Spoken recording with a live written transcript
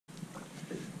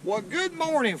Well, good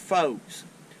morning, folks.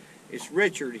 It's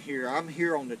Richard here. I'm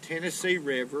here on the Tennessee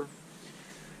River,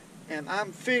 and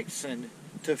I'm fixing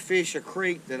to fish a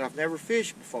creek that I've never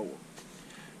fished before.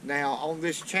 Now, on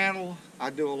this channel,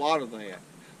 I do a lot of that.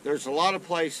 There's a lot of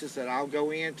places that I'll go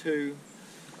into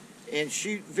and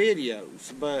shoot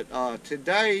videos, but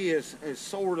today is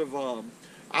sort of,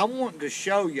 I want to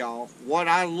show y'all what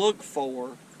I look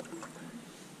for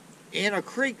in a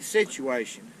creek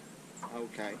situation,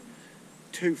 okay,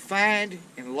 to find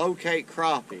and locate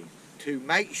crappie, to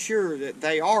make sure that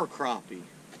they are crappie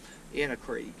in a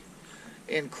creek.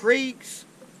 And creeks,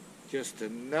 just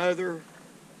another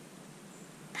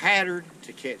pattern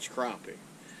to catch crappie.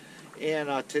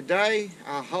 And today,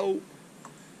 I hope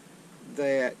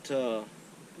that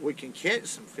we can catch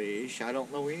some fish. I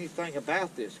don't know anything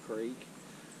about this creek,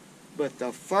 but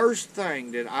the first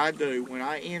thing that I do when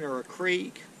I enter a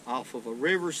creek off of a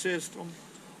river system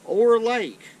or a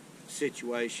lake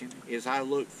situation is I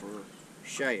look for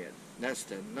shad. That's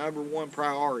the #1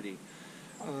 priority.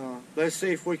 Let's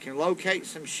see if we can locate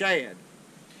some shad.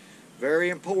 Very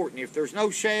important. If there's no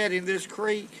shad in this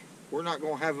creek, we're not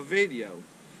going to have a video.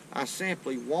 I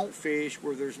simply won't fish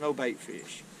where there's no bait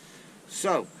fish.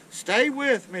 So, stay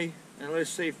with me and let's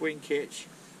see if we can catch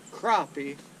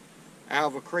crappie out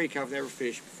of a creek I've never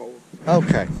fished before.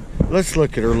 Okay, let's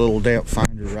look at our little depth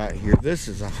finder right here. This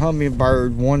is a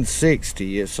Humminbird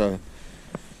 160. It's a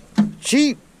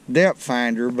cheap depth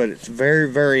finder, but it's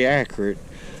very, very accurate.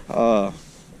 I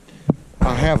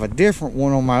have a different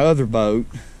one on my other boat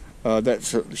that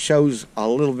shows a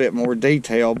little bit more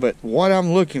detail, but what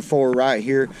I'm looking for right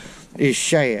here is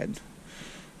shad.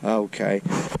 Okay,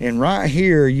 and right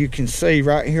here you can see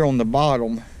right here on the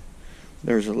bottom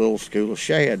there's a little school of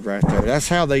shad right there. That's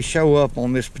how they show up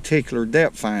on this particular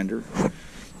depth finder.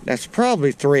 That's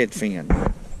probably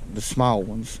threadfin, the small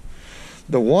ones.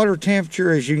 The water temperature,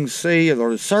 as you can see,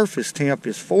 or the surface temp,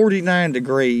 is 49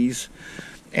 degrees,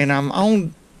 and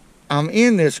I'm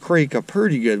in this creek a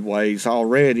pretty good ways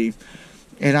already,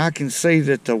 and I can see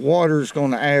that the water is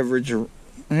going to average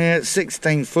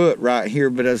 16 foot right here.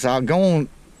 But as I go on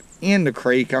in the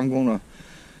creek, I'm going to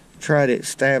try to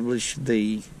establish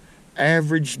the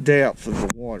average depth of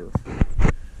the water.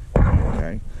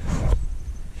 Okay,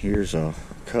 here's a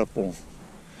couple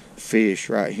fish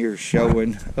right here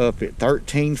showing up at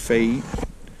 13 feet,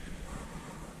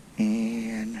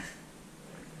 and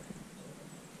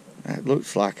that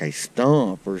looks like a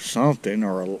stump or something,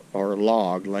 or a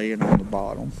log laying on the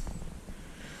bottom.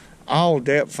 All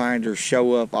depth finders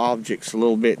show up objects a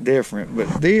little bit different,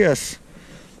 but this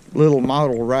little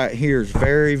model right here is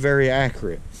very, very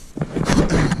accurate.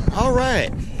 All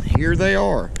right, here they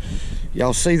are.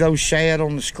 Y'all see those shad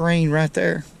on the screen right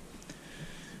there?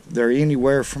 They're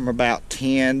anywhere from about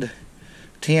 10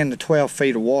 to 12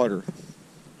 feet of water.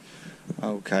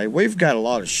 Okay, we've got a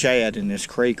lot of shad in this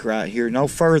creek right here. No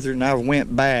further than I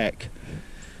went back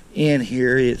in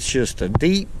here. It's just a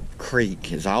deep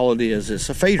creek is all it is. It's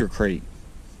a feeder creek.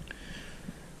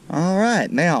 All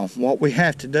right, now what we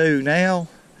have to do now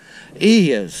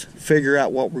is figure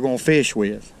out what we're going to fish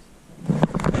with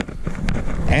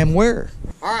and where.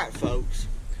 All right, folks,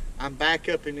 I'm back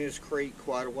up in this creek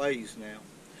quite a ways now,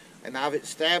 and I've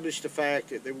established the fact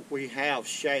that we have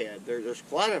shad. There's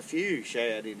quite a few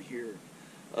shad in here.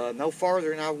 No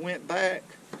farther than I went back,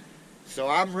 so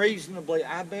I'm reasonably,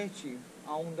 I bet you,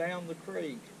 on down the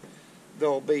creek,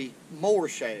 there'll be more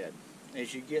shad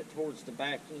as you get towards the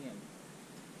back end.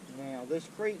 Now, this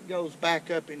creek goes back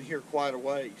up in here quite a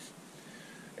ways,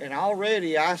 and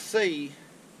already I see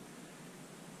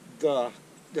the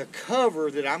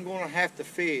cover that I'm going to have to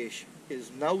fish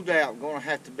is no doubt going to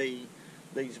have to be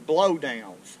these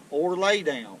blowdowns or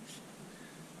laydowns.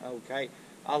 Okay,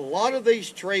 a lot of these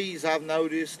trees I've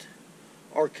noticed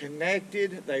are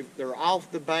connected. They're off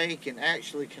the bank and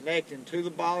actually connecting to the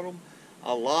bottom.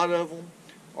 A lot of them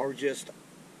are just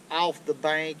off the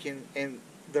bank and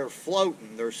they're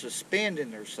floating. They're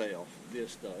suspending themselves.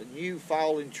 Just new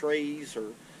fallen trees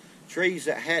or trees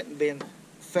that hadn't been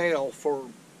fell for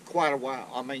quite a while.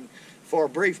 I mean, for a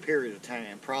brief period of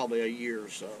time, probably a year or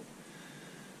so.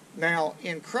 Now,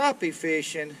 in crappie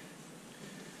fishing,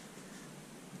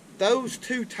 those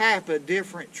two type of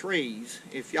different trees,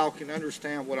 if y'all can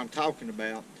understand what I'm talking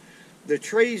about, the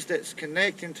trees that's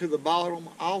connecting to the bottom,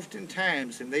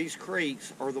 oftentimes in these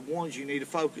creeks, are the ones you need to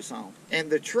focus on. And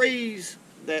the trees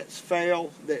that's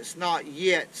fell, that's not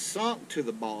yet sunk to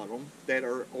the bottom, that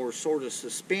are sort of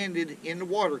suspended in the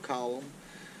water column,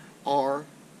 are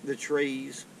the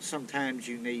trees sometimes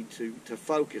you need to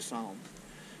focus on.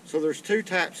 So there's two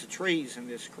types of trees in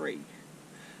this creek.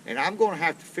 And I'm going to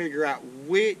have to figure out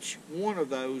which one of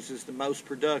those is the most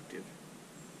productive.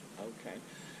 Okay.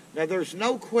 Now, there's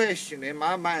no question in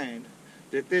my mind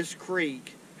that this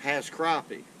creek has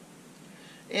crappie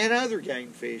and other game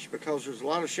fish because there's a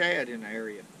lot of shad in the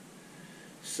area.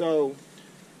 So,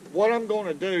 what I'm going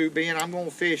to do, being I'm going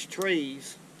to fish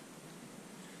trees,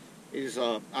 is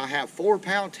I have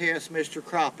 4-pound test Mr.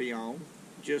 Crappie on,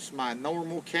 just my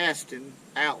normal casting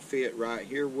outfit right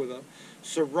here with a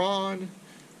Saran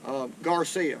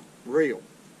Garcia reel.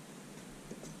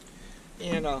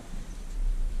 And a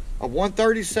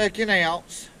 1/32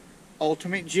 ounce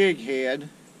ultimate jig head,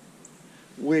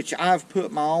 which I've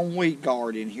put my own wheat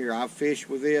guard in here. I've fished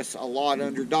with this a lot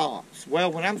under docks.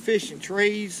 Well, when I'm fishing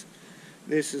trees,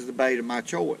 this is the bait of my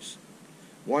choice.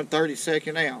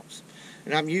 1/32 ounce.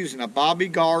 And I'm using a Bobby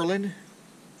Garland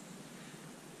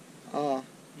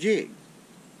jig.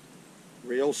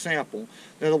 Real simple.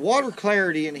 Now, the water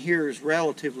clarity in here is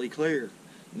relatively clear.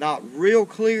 Not real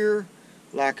clear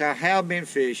like I have been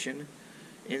fishing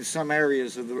in some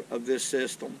areas of this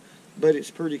system, but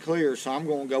it's pretty clear, so I'm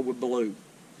going to go with blue.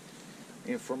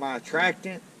 And for my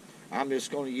attractant, I'm just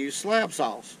going to use slab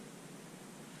sauce.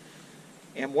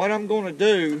 And what I'm going to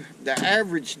do, the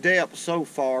average depth so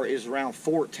far is around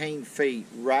 14 feet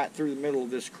right through the middle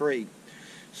of this creek.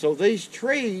 So these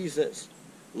trees that's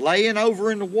laying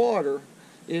over in the water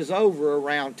is over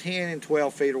around 10 and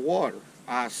 12 feet of water,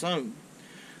 I assume.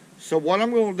 So what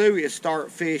I'm going to do is start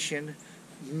fishing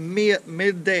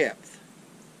mid-depth.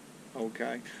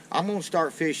 Okay, I'm going to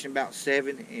start fishing about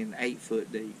 7 and 8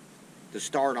 foot deep to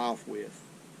start off with.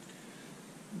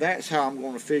 That's how I'm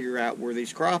going to figure out where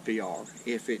these crappie are.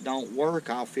 If it don't work,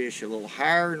 I'll fish a little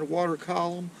higher in the water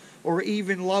column or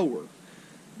even lower.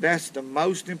 That's the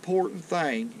most important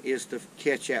thing, is to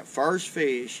catch that first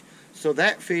fish so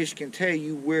that fish can tell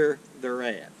you where they're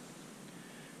at.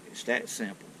 It's that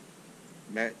simple.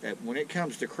 That when it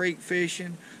comes to creek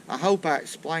fishing, I hope I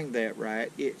explained that right.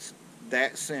 It's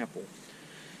that simple.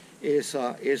 It's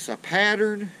a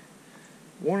pattern.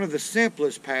 One of the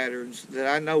simplest patterns that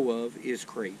I know of is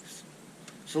creeks.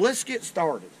 So let's get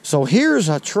started. So here's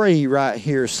a tree right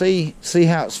here. See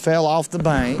how it's fell off the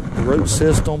bank. The root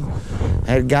system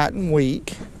had gotten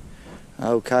weak.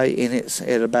 Okay, and it's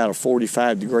at about a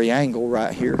 45-degree angle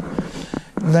right here.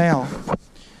 Now,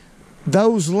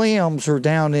 those limbs are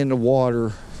down in the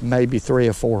water maybe 3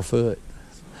 or 4 foot.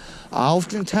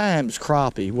 Oftentimes,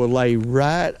 crappie will lay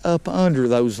right up under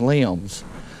those limbs.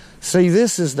 See,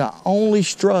 this is the only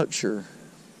structure,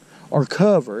 or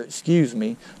cover, excuse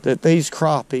me, that these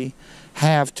crappie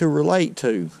have to relate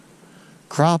to.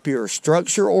 Crappie are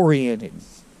structure oriented.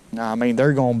 Now, I mean,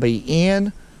 they're going to be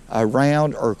in,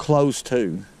 around, or close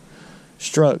to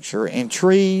structure. And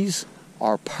trees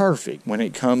are perfect when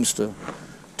it comes to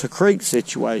creek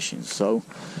situations. So,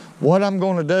 what I'm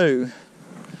going to do,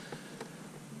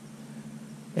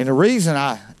 and the reason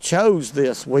I chose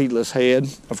this weedless head,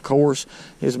 of course,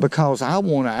 is because I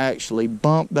want to actually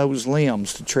bump those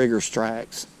limbs to trigger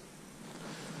strikes.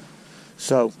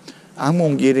 So I'm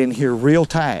going to get in here real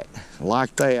tight,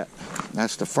 like that.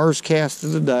 That's the first cast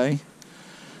of the day.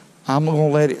 I'm going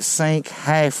to let it sink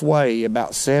halfway,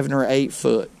 about 7 or 8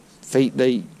 feet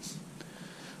deep.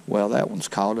 Well, that one's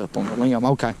caught up on the limb.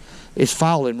 Okay, it's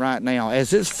falling right now.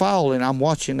 As it's falling, I'm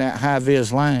watching that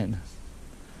high-vis line.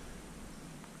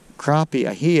 Crappie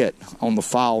a hit on the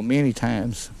fall many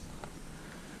times.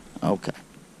 Okay.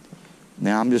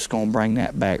 Now I'm just going to bring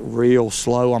that back real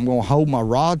slow. I'm going to hold my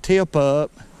rod tip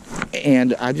up,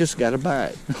 and I just got a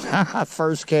bite.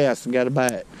 First cast and got a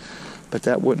bite. But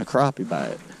that wasn't a crappie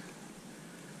bite.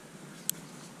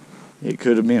 It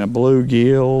could have been a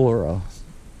bluegill or a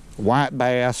white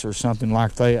bass or something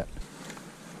like that.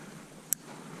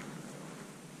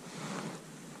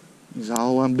 Is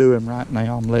all I'm doing right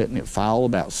now. I'm letting it fall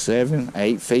about 7,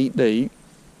 8 feet deep.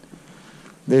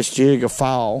 This jig will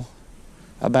fall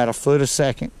about a foot a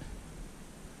second.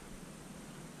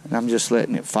 And I'm just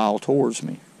letting it fall towards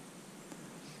me.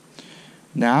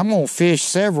 Now I'm going to fish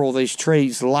several of these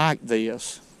trees like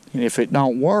this. And if it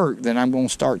don't work, then I'm going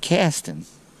to start casting.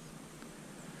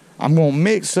 I'm going to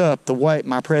mix up the way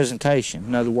my presentation,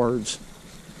 in other words.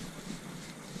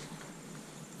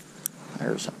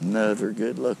 There's another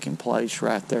good looking place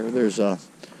right there. There's a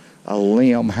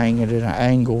limb hanging at an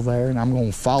angle there, and I'm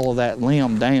going to follow that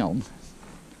limb down.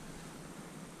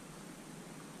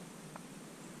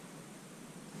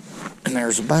 And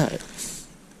there's a bite.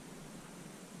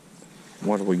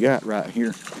 What do we got right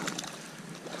here?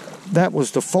 That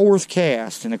was the 4th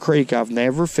cast in a creek I've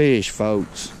never fished,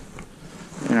 folks.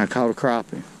 And I caught a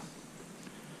crappie.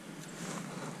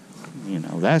 You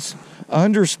know, that's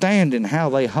understanding how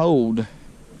they hold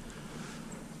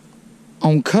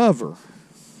on cover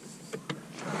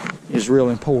is real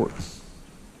important.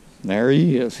 There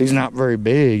he is. He's not very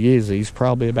big, is he? He's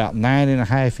probably about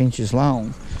 9.5 inches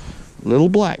long. Little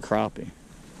black crappie.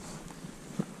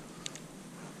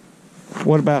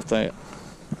 What about that?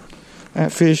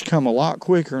 That fish come a lot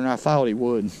quicker than I thought he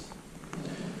would.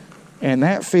 And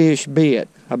that fish bit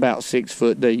about 6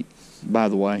 foot deep, by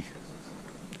the way.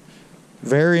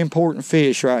 Very important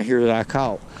fish right here that I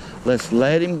caught. Let's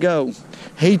let him go.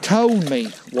 He told me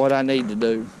what I need to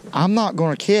do. I'm not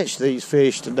going to catch these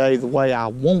fish today the way I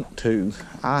want to.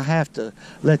 I have to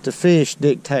let the fish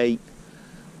dictate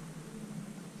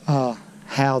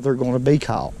how they're going to be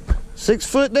caught. 6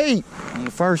 foot deep on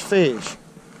the first fish.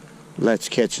 Let's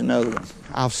catch another one.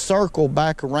 I've circled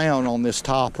back around on this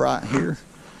top right here,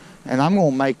 and I'm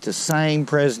going to make the same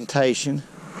presentation,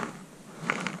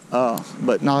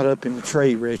 but not up in the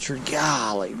tree, Richard.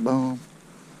 Golly, bum.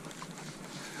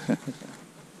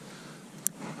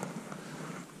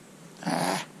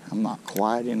 I'm not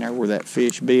quite in there where that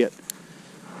fish bit.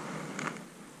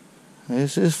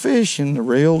 This is fishing, the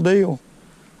real deal.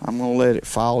 I'm going to let it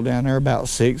fall down there about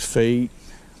 6 feet,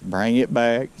 bring it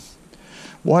back.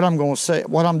 What I'm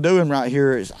doing right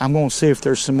here is I'm going to see if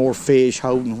there's some more fish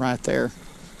holding right there.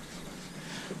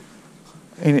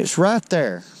 And it's right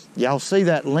there. Y'all see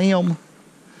that limb?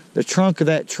 The trunk of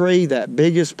that tree, that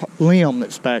biggest limb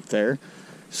that's back there.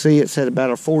 See, it's at about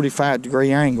a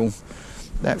 45-degree angle.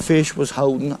 That fish was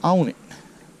holding on it.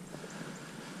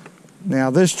 Now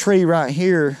this tree right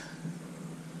here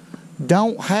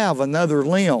don't have another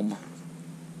limb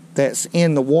that's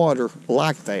in the water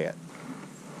like that.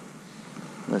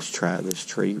 Let's try this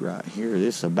tree right here.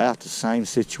 This is about the same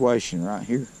situation right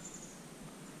here.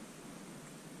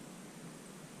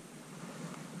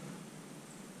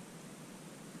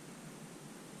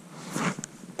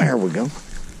 There we go.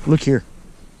 Look here.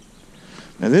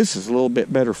 Now this is a little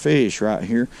bit better fish right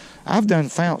here. I've done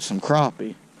found some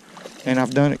crappie, and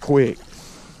I've done it quick.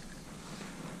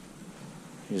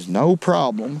 There's no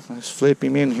problem. Let's flip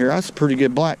him in here. That's a pretty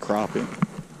good black crappie.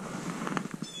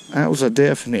 That was a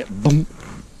definite boom.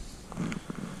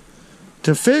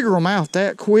 To figure them out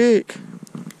that quick,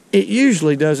 it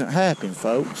usually doesn't happen,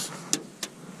 folks.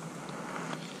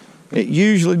 It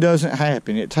usually doesn't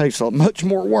happen. It takes much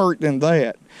more work than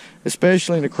that,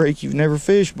 especially in a creek you've never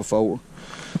fished before.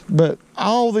 But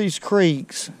all these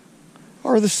creeks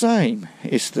are the same.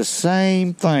 It's the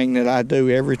same thing that I do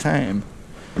every time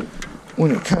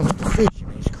when it comes to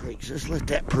fishing these creeks. Let's let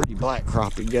that pretty black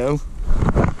crappie go.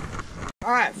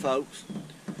 Alright, folks.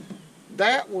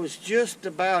 That was just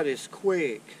about as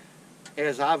quick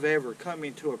as I've ever come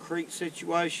into a creek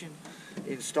situation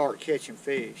and start catching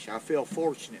fish. I feel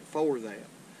fortunate for that.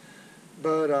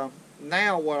 But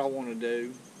now what I want to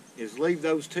do is leave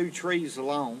those 2 trees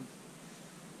alone.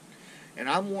 And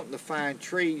I'm wanting to find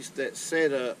trees that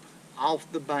set up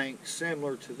off the bank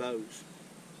similar to those.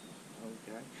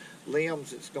 Okay,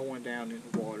 limbs that's going down in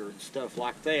the water and stuff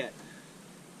like that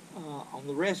on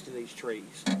the rest of these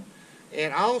trees.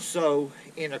 And also,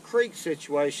 in a creek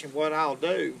situation, what I'll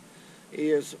do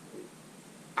is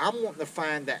I'm wanting to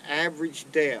find the average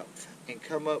depth and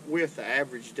come up with the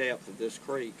average depth of this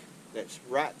creek that's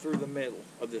right through the middle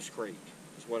of this creek,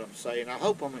 is what I'm saying. I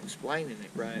hope I'm explaining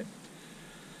it right.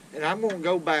 And I'm going to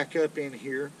go back up in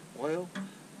here, well,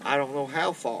 I don't know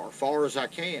how far as I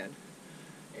can,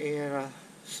 and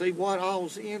see what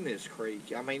all's in this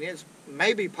creek. I mean, it's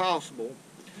maybe possible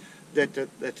that the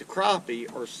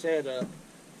crappie are set up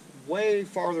way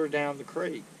farther down the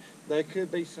creek. There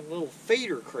could be some little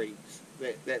feeder creeks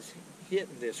that's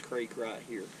hitting this creek right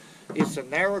here. It's a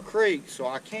narrow creek, so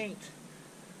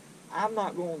I'm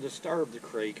not going to disturb the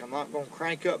creek. I'm not going to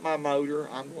crank up my motor.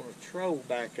 I'm going to troll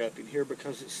back up in here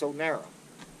because it's so narrow.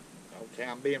 Okay,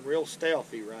 I'm being real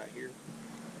stealthy right here.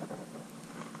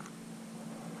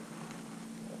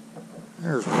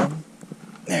 There's one.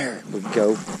 There we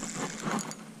go.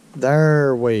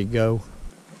 There we go.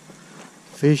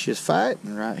 Fish is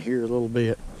fighting right here a little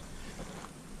bit.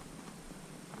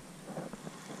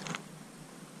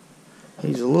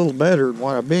 He's a little better than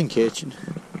what I've been catching.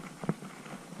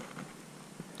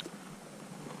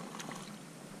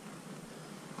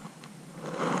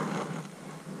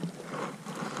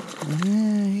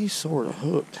 Yeah, he's sort of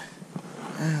hooked.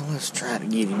 Let's try to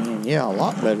get him in. Yeah, a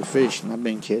lot better fish than I've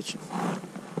been catching.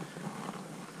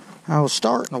 I was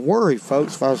starting to worry,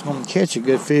 folks, if I was going to catch a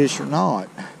good fish or not.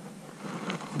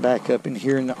 Back up in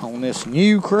here on this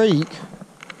new creek,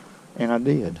 and I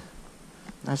did.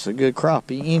 That's a good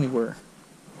crappie anywhere.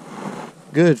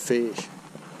 Good fish.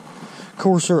 Of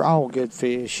course, they're all good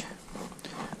fish.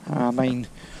 I mean,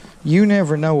 You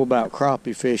never know about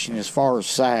crappie fishing as far as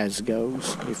size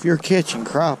goes. If you're catching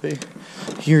crappie,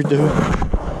 you're doing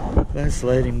it. Let's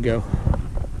let him go.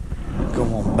 Go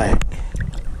on back.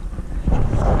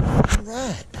 All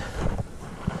right.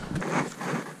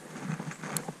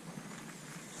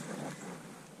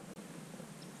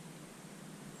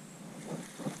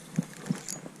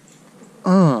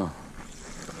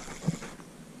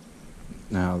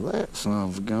 Now that son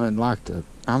of a gun,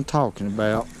 I'm talking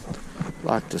about,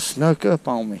 like to snuck up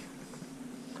on me.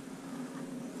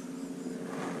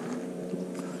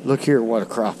 Look here, what a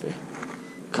crappie.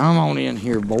 Come on in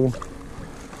here, boy.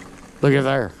 Look at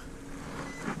there.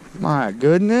 My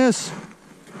goodness.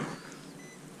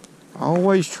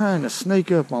 Always trying to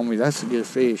sneak up on me. That's a good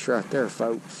fish right there,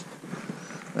 folks.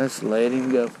 Let's let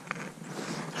him go.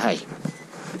 Hey,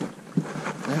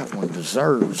 that one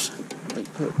deserves to be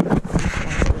put right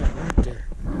there.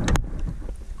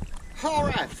 All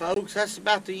right, folks, that's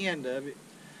about the end of it.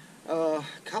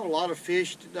 Caught a lot of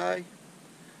fish today.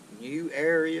 New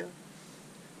area.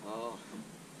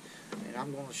 And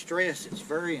I'm going to stress it's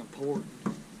very important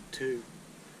to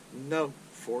know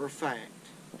for a fact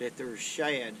that there's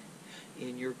shad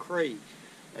in your creek,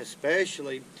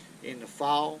 especially in the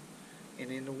fall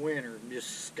and in the winter.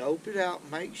 Just scope it out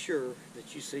and make sure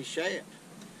that you see shad.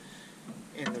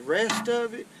 And the rest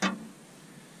of it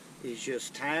is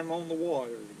just time on the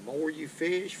water. The more you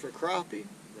fish for crappie,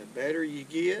 the better you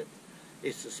get.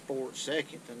 It's a sport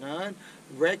second to none.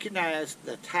 Recognize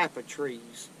the type of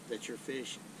trees that you're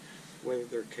fishing, whether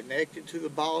they're connected to the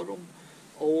bottom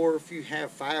or if you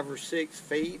have 5 or 6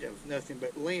 feet of nothing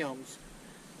but limbs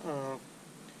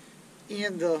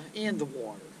in the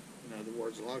water. In other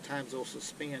words, a lot of times they'll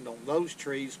suspend on those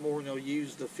trees more than they'll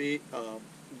use the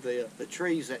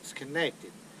trees that's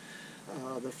connected.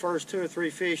 The first 2 or 3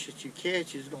 fish that you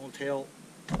catch is going to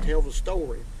tell the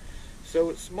story. So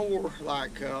it's more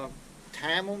like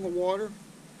time on the water.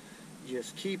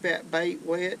 Just keep that bait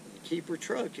wet and keep her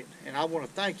trucking. And I want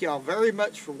to thank y'all very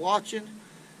much for watching.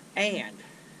 And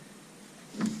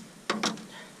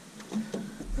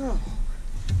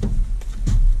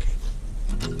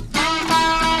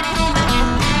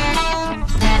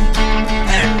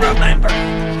and remember,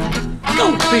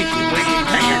 go fishing with your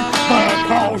man,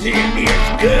 because it is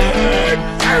good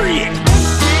for you.